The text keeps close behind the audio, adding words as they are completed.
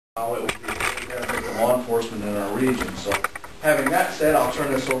How it would be benefit to law enforcement in our region. So, having that said, I'll turn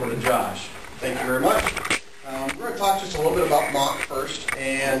this over to Josh. Thank you very much. We're going to talk just a little bit about MOC first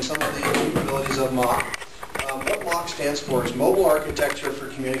and some of the capabilities of MOC. What MOC stands for is Mobile Architecture for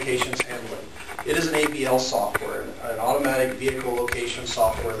Communications Handling. It is an AVL software, an automatic vehicle location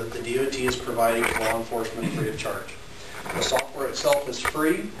software that the DOT is providing to law enforcement free of charge. The software itself is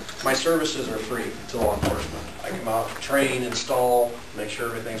free. My services are free to law enforcement. I come out, train, install, make sure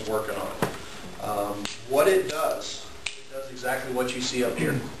everything's working on it. What it does exactly what you see up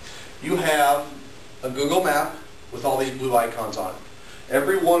here. You have a Google map with all these blue icons on it.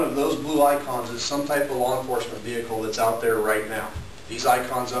 Every one of those blue icons is some type of law enforcement vehicle that's out there right now. These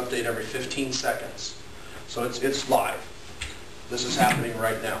icons update every 15 seconds. So it's live. This is happening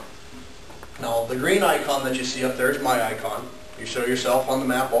right now. Now, the green icon that you see up there is my icon. You show yourself on the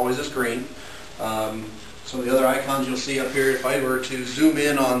map, always is green. Some of the other icons you'll see up here, if I were to zoom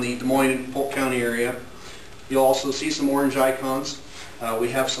in on the Des Moines, Polk County area, you'll also see some orange icons. We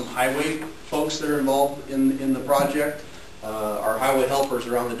have some highway folks that are involved in the project. Our highway helpers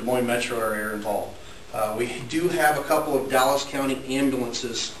around the Des Moines metro area are involved. We do have a couple of Dallas County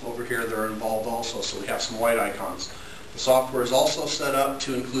ambulances over here that are involved also, so we have some white icons. The software is also set up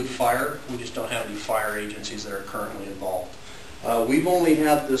to include fire. We just don't have any fire agencies that are currently involved. We've only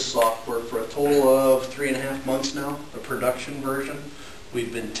had this software for a total of 3.5 months now, the production version.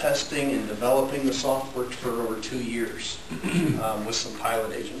 We've been testing and developing the software for over 2 years with some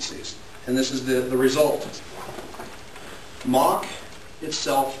pilot agencies. And this is the result. MOC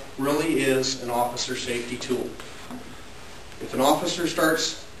itself really is an officer safety tool. If an officer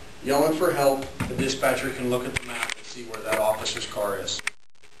starts yelling for help, the dispatcher can look at the map and see where that officer's car is.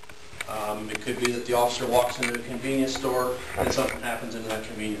 It could be that the officer walks into a convenience store and something happens in that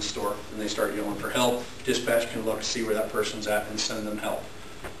convenience store and they start yelling for help. Dispatch can look to see where that person's at and send them help.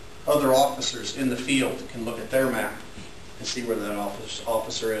 Other officers in the field can look at their map and see where that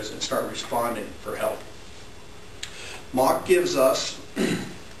officer is and start responding for help. MOC gives us an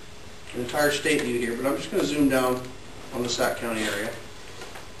entire state view here, but I'm just going to zoom down on the Sac County area.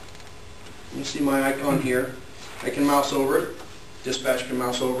 You see my icon here. I can mouse over it. Dispatch can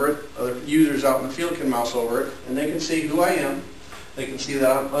mouse over it. Other users out in the field can mouse over it, and they can see who I am. They can see that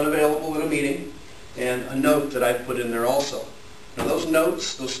I'm unavailable in a meeting, and a note that I put in there also. Now those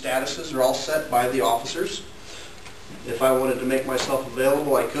notes, those statuses are all set by the officers. If I wanted to make myself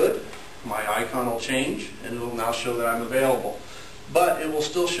available, I could. My icon will change, and it will now show that I'm available. But it will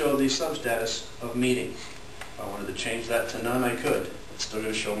still show the substatus of meeting. If I wanted to change that to none, I could. It's still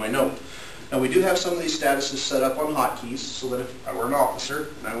going to show my note. Now we do have some of these statuses set up on hotkeys so that if I were an officer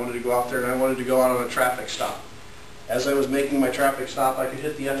and I wanted to go out there and I wanted to go out on a traffic stop, as I was making my traffic stop, I could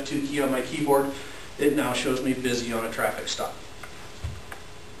hit the F2 key on my keyboard. It now shows me busy on a traffic stop.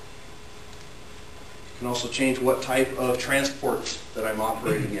 You can also change what type of transport that I'm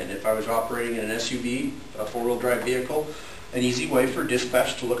operating in. If I was operating in an SUV, a four-wheel drive vehicle, an easy way for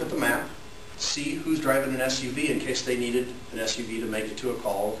dispatch to look at the map, see who's driving an SUV in case they needed an SUV to make it to a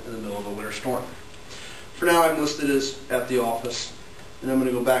call in the middle of a winter storm. For now, I'm listed as at the office, and I'm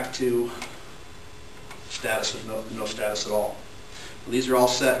going to go back to status of no status at all. These are all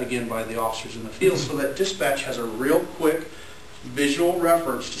set again by the officers in the field so that dispatch has a real quick visual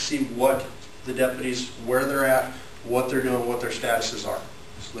reference to see what the deputies, where they're at, what they're doing, what their statuses are.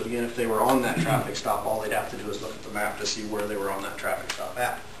 So that again, if they were on that traffic stop, all they'd have to do is look at the map to see where they were on that traffic stop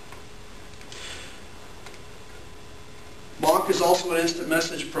at. MOC is also an instant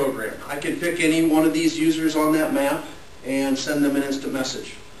message program. I can pick any one of these users on that map and send them an instant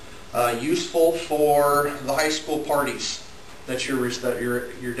message. Useful for the high school parties that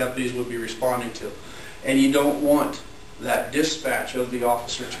your deputies would be responding to. And you don't want that dispatch of the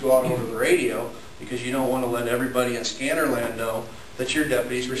officer to go out over the radio because you don't want to let everybody in Scannerland know that your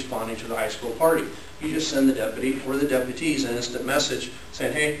deputy is responding to the high school party. You just send the deputy or the deputies an instant message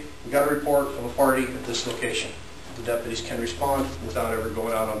saying, hey, we got a report of a party at this location. The deputies can respond without ever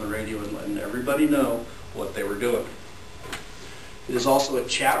going out on the radio and letting everybody know what they were doing. It is also a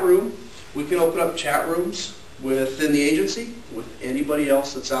chat room. We can open up chat rooms within the agency with anybody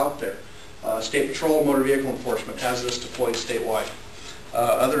else that's out there. State Patrol Motor Vehicle Enforcement has this deployed statewide.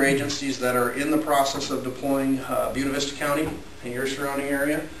 Other agencies that are in the process of deploying Buena Vista County and your surrounding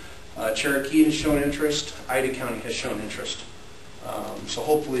area, Cherokee has shown interest, Ida County has shown interest. So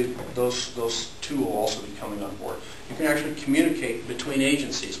hopefully those two will also be coming on board. You can actually communicate between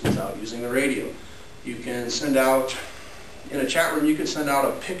agencies without using the radio. You can send out, in a chat room, you can send out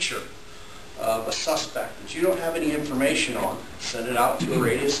a picture of a suspect that you don't have any information on. Send it out to a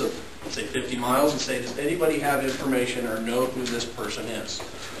radius of say 50 miles, and say, does anybody have information or know who this person is?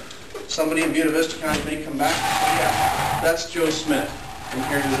 Somebody in Buena Vista County may come back and say, yeah, that's Joe Smith. And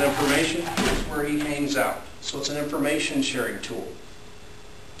here's his information. Here's where he hangs out. So it's an information sharing tool.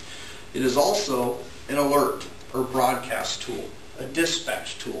 It is also an alert or broadcast tool, a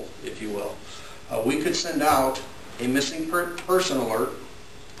dispatch tool, if you will. We could send out a missing person alert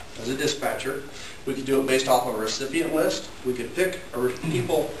as a dispatcher. We could do it based off of a recipient list. We could pick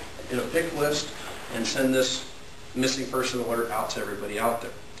people in a pick list and send this missing person alert out to everybody out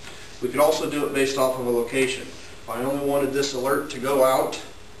there. We could also do it based off of a location. If I only wanted this alert to go out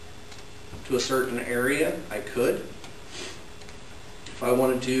to a certain area, I could. If I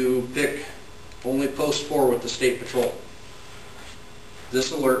wanted to pick only post 4 with the State Patrol,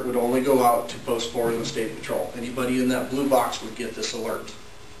 this alert would only go out to post 4 in the State Patrol. Anybody in that blue box would get this alert.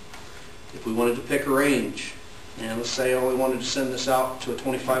 If we wanted to pick a range, and let's say I only wanted to send this out to a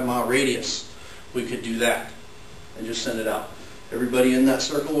 25-mile radius, we could do that and just send it out. Everybody in that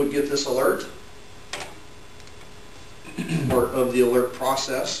circle would get this alert. Part of the alert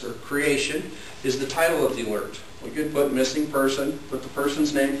process or creation is the title of the alert. We could put missing person, put the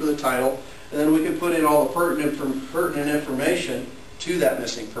person's name for the title, and then we could put in all the pertinent information to that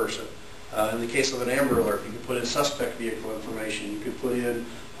missing person. In the case of an Amber Alert, you could put in suspect vehicle information, you could put in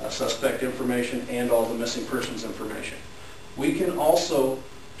suspect information and all the missing person's information. We can also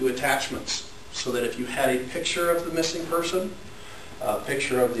do attachments so that if you had a picture of the missing person, a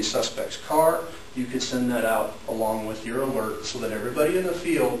picture of the suspect's car, you could send that out along with your alert so that everybody in the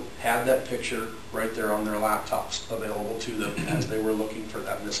field had that picture right there on their laptops available to them as they were looking for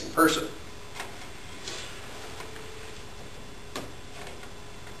that missing person.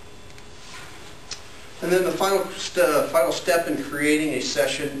 And then the final step in creating a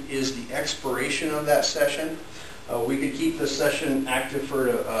session is the expiration of that session. We could keep this session active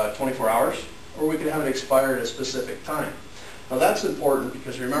for 24 hours, or we could have it expire at a specific time. Now that's important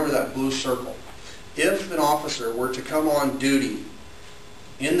because remember that blue circle. If an officer were to come on duty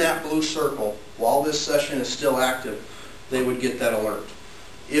in that blue circle while this session is still active, they would get that alert.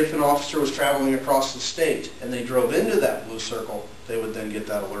 If an officer was traveling across the state and they drove into that blue circle, they would then get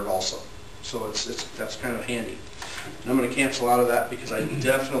that alert also. So that's kind of handy. And I'm going to cancel out of that because I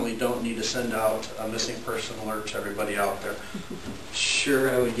definitely don't need to send out a missing person alert to everybody out there.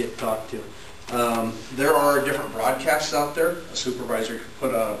 Sure, I would get talked to. There are different broadcasts out there. A supervisor could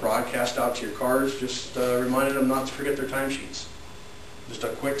put a broadcast out to your cars, just reminding them not to forget their timesheets. Just a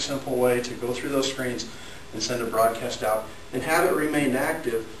quick, simple way to go through those screens and send a broadcast out and have it remain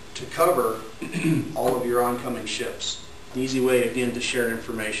active to cover all of your oncoming shifts. An easy way, again, to share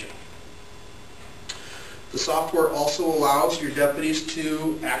information. The software also allows your deputies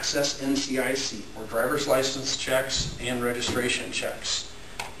to access NCIC, or driver's license checks and registration checks.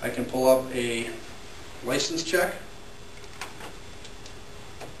 I can pull up a license check.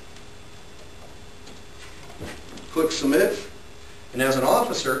 Click submit. And as an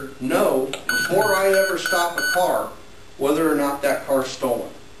officer, know before I ever stop a car whether or not that car is stolen.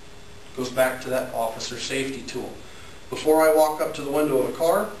 It goes back to that officer safety tool. Before I walk up to the window of a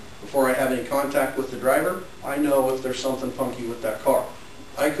car, before I have any contact with the driver, I know if there's something funky with that car.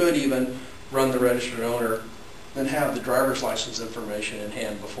 I could even run the registered owner and have the driver's license information in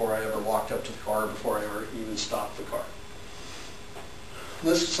hand before I ever walked up to the car, before I ever even stopped the car.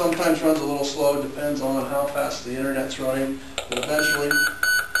 This sometimes runs a little slow, depends on how fast the internet's running, but eventually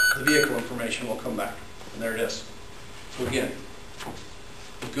the vehicle information will come back. And there it is. So again,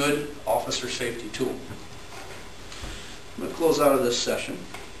 a good officer safety tool. I'm going to close out of this session.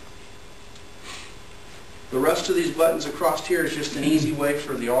 The rest of these buttons across here is just an easy way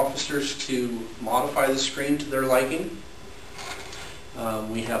for the officers to modify the screen to their liking.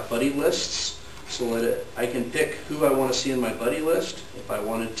 We have buddy lists, so that I can pick who I want to see in my buddy list. If I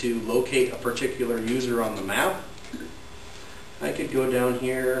wanted to locate a particular user on the map, I could go down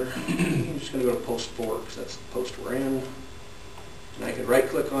here. I'm just going to go to post 4 because that's the post we're in. And I could right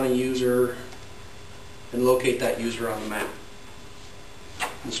click on a user and locate that user on the map.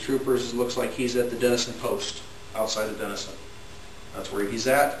 This Troopers looks like he's at the Denison post outside of Denison. That's where he's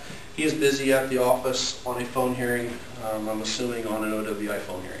at. He is busy at the office on a phone hearing, I'm assuming on an OWI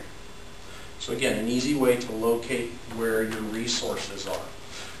phone hearing. So again, an easy way to locate where your resources are.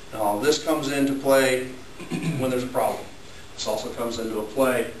 Now this comes into play when there's a problem. This also comes into a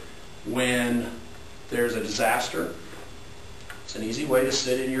play when there's a disaster. It's an easy way to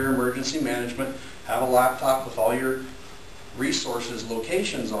sit in your emergency management, have a laptop with all your resources,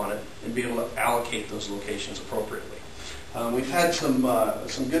 locations on it, and be able to allocate those locations appropriately. We've had some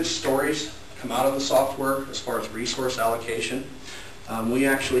good stories come out of the software as far as resource allocation. We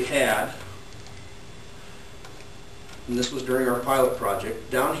actually had, and this was during our pilot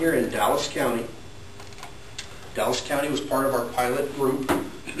project, down here in Dallas County. Dallas County was part of our pilot group.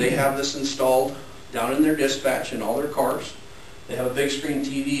 They have this installed down in their dispatch in all their cars. They have a big screen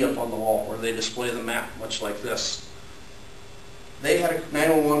TV up on the wall where they display the map, much like this. They had a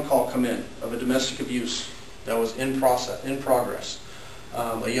 911 call come in of a domestic abuse that was in progress.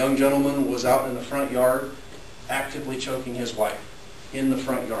 A young gentleman was out in the front yard actively choking his wife in the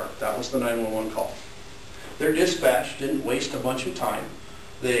front yard. That was the 911 call. Their dispatch didn't waste a bunch of time.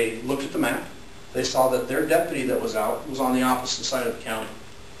 They looked at the map. They saw that their deputy that was out was on the opposite side of the county,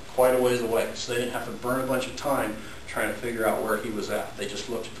 quite a ways away, so they didn't have to burn a bunch of time trying to figure out where he was at. They just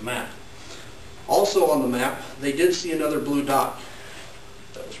looked at the map. Also on the map, they did see another blue dot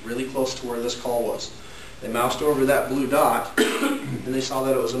that was really close to where this call was. They moused over that blue dot and they saw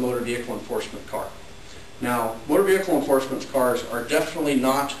that it was a motor vehicle enforcement car. Now, motor vehicle enforcement cars are definitely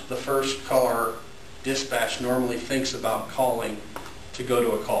not the first car dispatch normally thinks about calling to go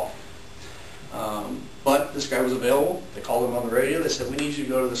to a call. But this guy was available. They called him on the radio. They said, "We need you to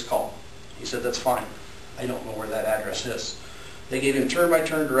go to this call." He said, "That's fine. I don't know where that address is." They gave him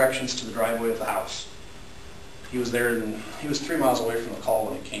turn-by-turn directions to the driveway of the house. He was there, and he was 3 miles away from the call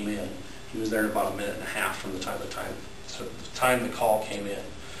when it came in. He was there in about a minute and a half from the time the call came in,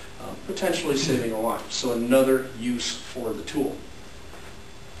 potentially saving a life. So another use for the tool.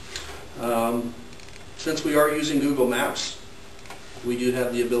 Since we are using Google Maps, we do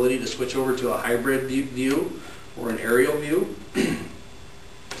have the ability to switch over to a hybrid view or an aerial view.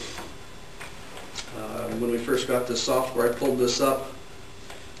 When we first got this software, I pulled this up,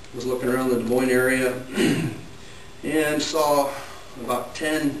 was looking around the Des Moines area, and saw about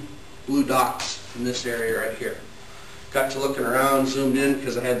 10 blue dots in this area right here. Got to looking around, zoomed in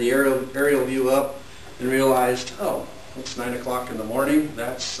because I had the aerial view up, and realized, oh, it's 9 o'clock in the morning.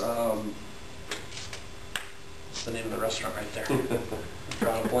 That's what's the name of the restaurant right there? I'm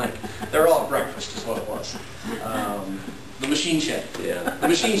drawing a blank. They were all at breakfast is what it was. The Machine Shed. Yeah. The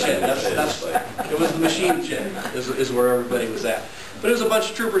Machine Shed. It was the Machine Shed is where everybody was at. But it was a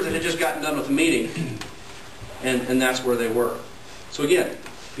bunch of troopers that had just gotten done with the meeting, and that's where they were. So again,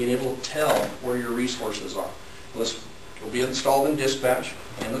 being able to tell where your resources are. This will be installed in dispatch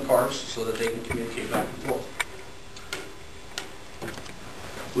and the cars so that they can communicate back and forth.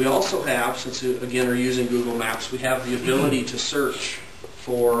 We also have, since we again are using Google Maps, we have the ability to search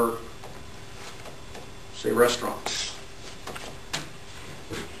for, say, restaurants.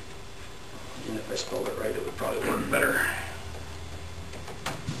 And if I spelled it right, it would probably work better.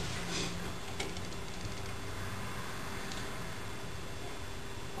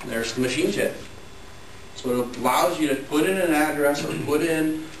 And there's the Machine Shed. So it allows you to put in an address or put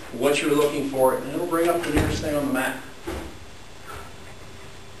in what you're looking for, and it'll bring up the nearest thing on the map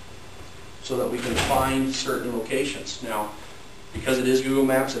so that we can find certain locations. Now, because it is Google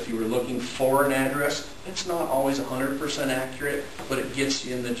Maps, if you were looking for an address, it's not always 100% accurate, but it gets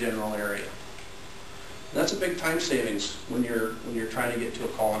you in the general area. And that's a big time savings when you're trying to get to a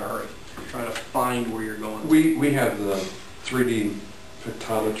call in a hurry. You're trying to find where you're going. We have the 3D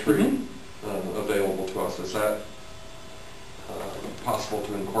pictometry available to us. Is that possible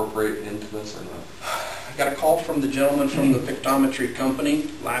to incorporate into this or not? I got a call from the gentleman from the pictometry company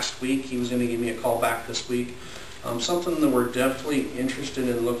last week. He was going to give me a call back this week. Something that we're definitely interested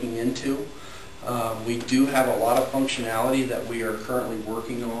in looking into. We do have a lot of functionality that we are currently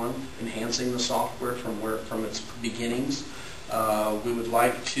working on, enhancing the software from its beginnings. We would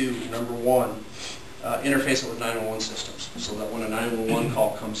like to, number one, interface it with 911 systems so that when a 911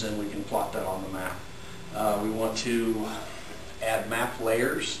 call comes in, we can plot that on the map. We want to add map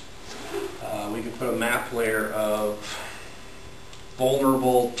layers. We can put a map layer of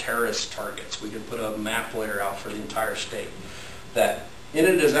vulnerable terrorist targets. We could put a map layer out for the entire state. That in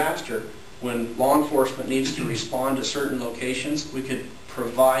a disaster, when law enforcement needs to respond to certain locations, we could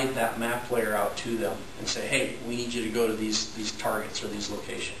provide that map layer out to them and say, hey, we need you to go to these targets or these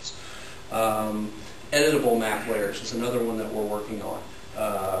locations. Editable map layers is another one that we're working on.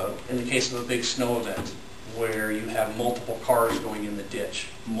 In the case of a big snow event, where you have multiple cars going in the ditch,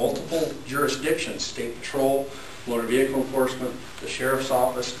 multiple jurisdictions, state patrol, motor vehicle enforcement, the sheriff's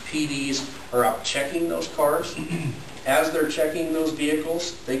office, PDs are out checking those cars. As they're checking those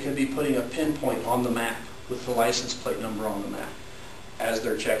vehicles, they could be putting a pinpoint on the map with the license plate number on the map as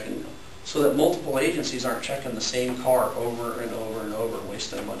they're checking them, so that multiple agencies aren't checking the same car over and over and over,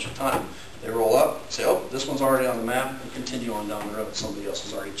 wasting a bunch of time. They roll up, say, oh, this one's already on the map, and continue on down the road. Somebody else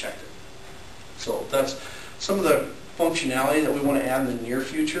has already checked it. So that's some of the functionality that we want to add in the near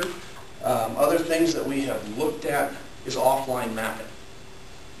future. Other things that we have looked at is offline mapping.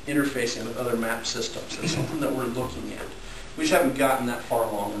 interfacing with other map systems. It's something that we're looking at. We just haven't gotten that far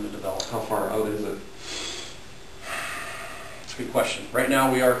along in the development. How far out is it? It's a good question. Right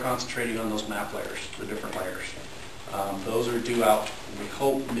now we are concentrating on those map layers, the different layers. Those are due out, we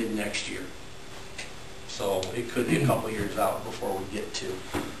hope, mid-next year. So it could be a couple years out before we get to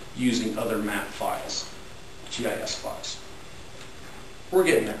using other map files, GIS files. We're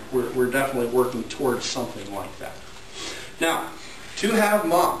getting there. We're definitely working towards something like that. Now, to have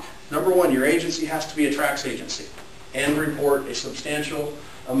MOC, number one, your agency has to be a tracks agency and report a substantial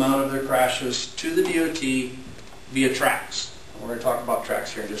amount of their crashes to the DOT via tracks. We're going to talk about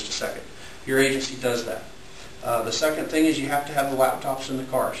tracks here in just a second. Your agency does that. The second thing is you have to have the laptops in the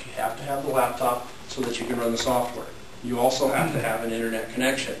cars. You have to have the laptop so that you can run the software. You also have to have an internet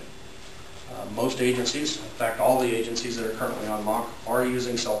connection. Most agencies, in fact all the agencies that are currently on MOC, are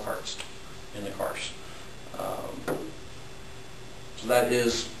using cell cards in the cars. So that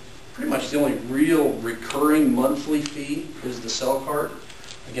is pretty much the only real recurring monthly fee is the cell card.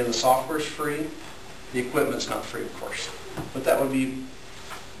 Again, the software is free. The equipment's not free, of course. But that would be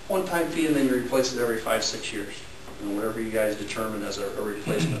one-time fee, and then you replace it every 5-6 years. Whatever you guys determine as a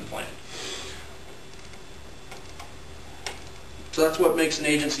replacement plan. So that's what makes an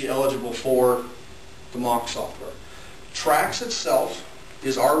agency eligible for the MOC software. Tracks itself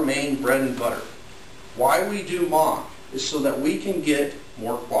is our main bread and butter. Why we do MOC is so that we can get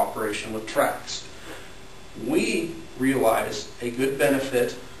more cooperation with tracks. We realize a good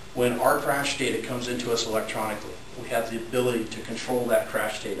benefit when our crash data comes into us electronically. We have the ability to control that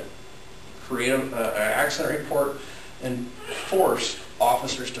crash data, create an accident report, and force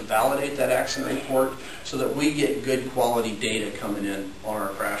officers to validate that accident report so that we get good quality data coming in on our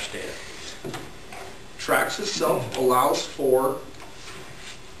crash data. Tracks itself allows for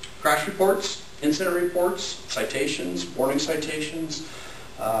crash reports, incident reports, citations, warning citations.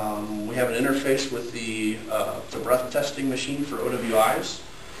 We have an interface with the breath testing machine for OWIs,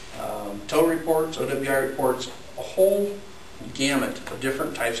 tow reports, OWI reports, a whole gamut of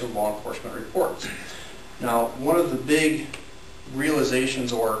different types of law enforcement reports. Now, one of the big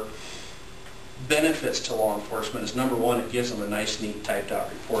realizations or benefits to law enforcement is, number one, it gives them a nice, neat, typed out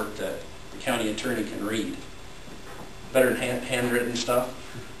report that the county attorney can read. Better than handwritten stuff.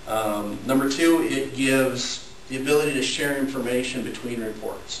 Number two, it gives the ability to share information between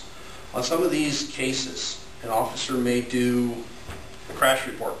reports. On some of these cases, an officer may do a crash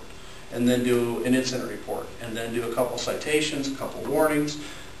report, and then do an incident report, and then do a couple citations, a couple warnings,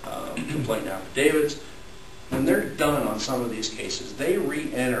 complaint affidavits. When they're done on some of these cases, they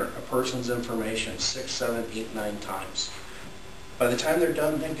re-enter a person's information 6, 7, 8, 9 times. By the time they're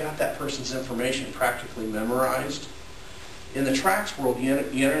done, they've got that person's information practically memorized. In the tracks world, you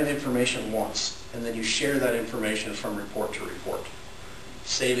enter the information once, and then you share that information from report to report,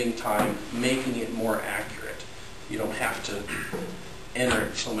 saving time, making it more accurate. You don't have to enter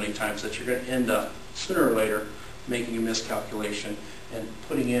it so many times that you're going to end up, sooner or later, making a miscalculation and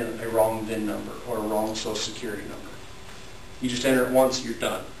putting in a wrong VIN number or a wrong Social Security number. You just enter it once, you're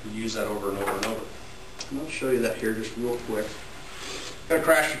done. You use that over and over and over. And I'll show you that here just real quick. Got a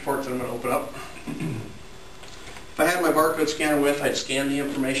crash report that I'm going to open up. If I had my barcode scanner with, I'd scan the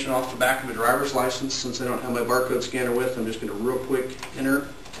information off the back of a driver's license. Since I don't have my barcode scanner with, I'm just going to real quick enter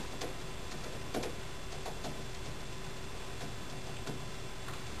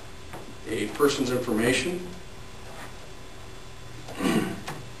a person's information.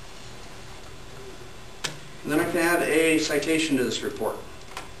 And then I can add a citation to this report.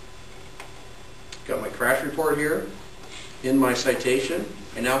 Got my crash report here in my citation.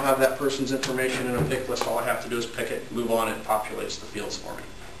 I now have that person's information in a pick list. All I have to do is pick it, move on, it populates the fields for me.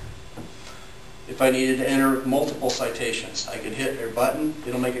 If I needed to enter multiple citations, I could hit a button,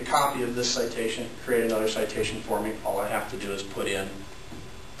 it'll make a copy of this citation, create another citation for me. All I have to do is put in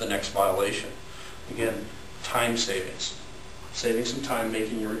the next violation. Again, time savings. Saving some time,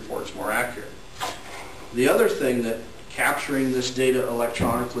 making your reports more accurate. The other thing that capturing this data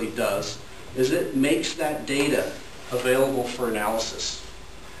electronically does is it makes that data available for analysis.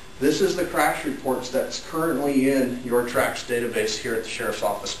 This is the crash reports that's currently in your tracks database here at the Sheriff's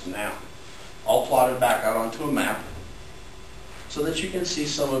Office now. All plotted back out onto a map so that you can see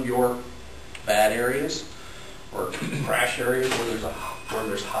some of your bad areas or crash areas where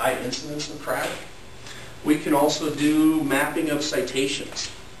there's high incidence of crash. We can also do mapping of citations.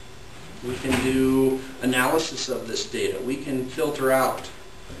 We can do analysis of this data. We can filter out.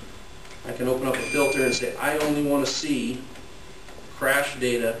 I can open up a filter and say, I only want to see crash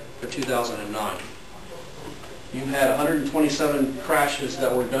data for 2009. You had 127 crashes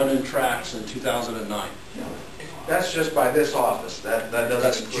that were done in tracks in 2009. That's just by this office. That doesn't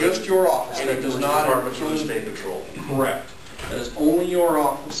That's include just your office. any That does police not departments or the include. state patrol. Correct. That is only your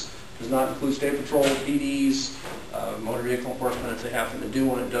office. Does not include state patrol, PDs, motor vehicle enforcement if they happen to do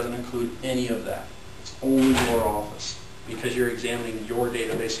one. It doesn't include any of that. It's only your office because you're examining your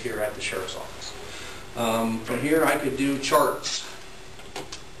database here at the sheriff's office. From here I could do charts.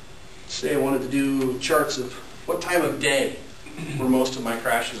 Say I wanted to do charts of what time of day were most of my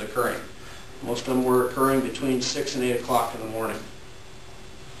crashes occurring. Most of them were occurring between 6 and 8 o'clock in the morning.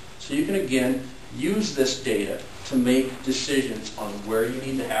 So you can again use this data to make decisions on where you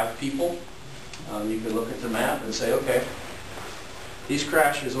need to have people. You can look at the map and say, okay, these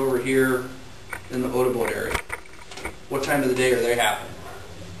crashes over here in the Odebolt area, what time of the day are they happening?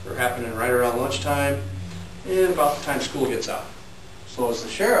 They're happening right around lunchtime and about the time school gets out. So as the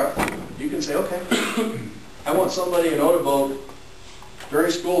sheriff, you can say, okay, I want somebody in Odebolt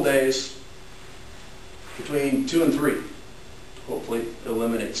during school days between 2 and 3. Hopefully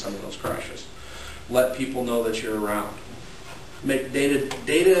eliminate some of those crashes. Let people know that you're around. Make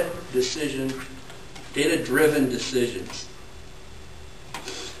data-driven decisions.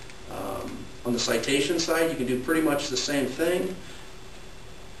 On the citation side, you can do pretty much the same thing.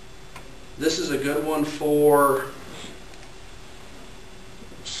 This is a good one for,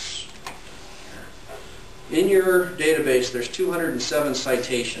 in your database, there's 207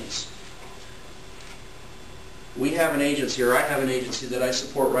 citations. We have an agency, or I have an agency that I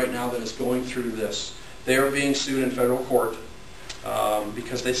support right now that is going through this. They are being sued in federal court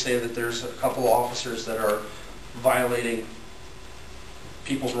because they say that there's a couple officers that are violating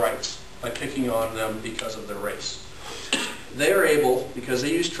people's rights by picking on them because of their race. They are able, because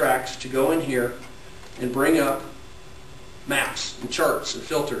they use tracks, to go in here and bring up maps and charts and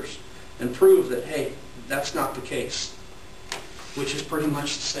filters and prove that, hey, that's not the case. Which is pretty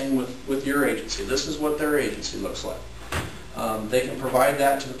much the same with your agency. This is what their agency looks like. They can provide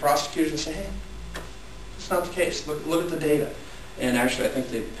that to the prosecutors and say, hey, it's not the case. Look at the data. And actually, I think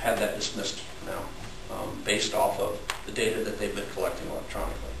they've had that dismissed now, based off of the data that they've been collecting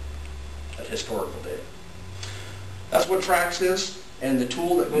electronically, that historical data. That's what TRACS is, and the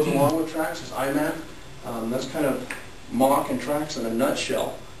tool that goes along with TRACS is IMAP. That's kind of mock and TRACS in a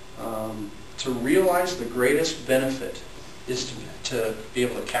nutshell. To realize the greatest benefit is to be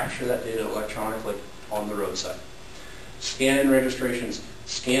able to capture that data electronically on the roadside. Scan in registrations,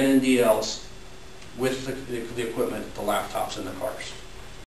 scan in DLs with the equipment, the laptops in the cars.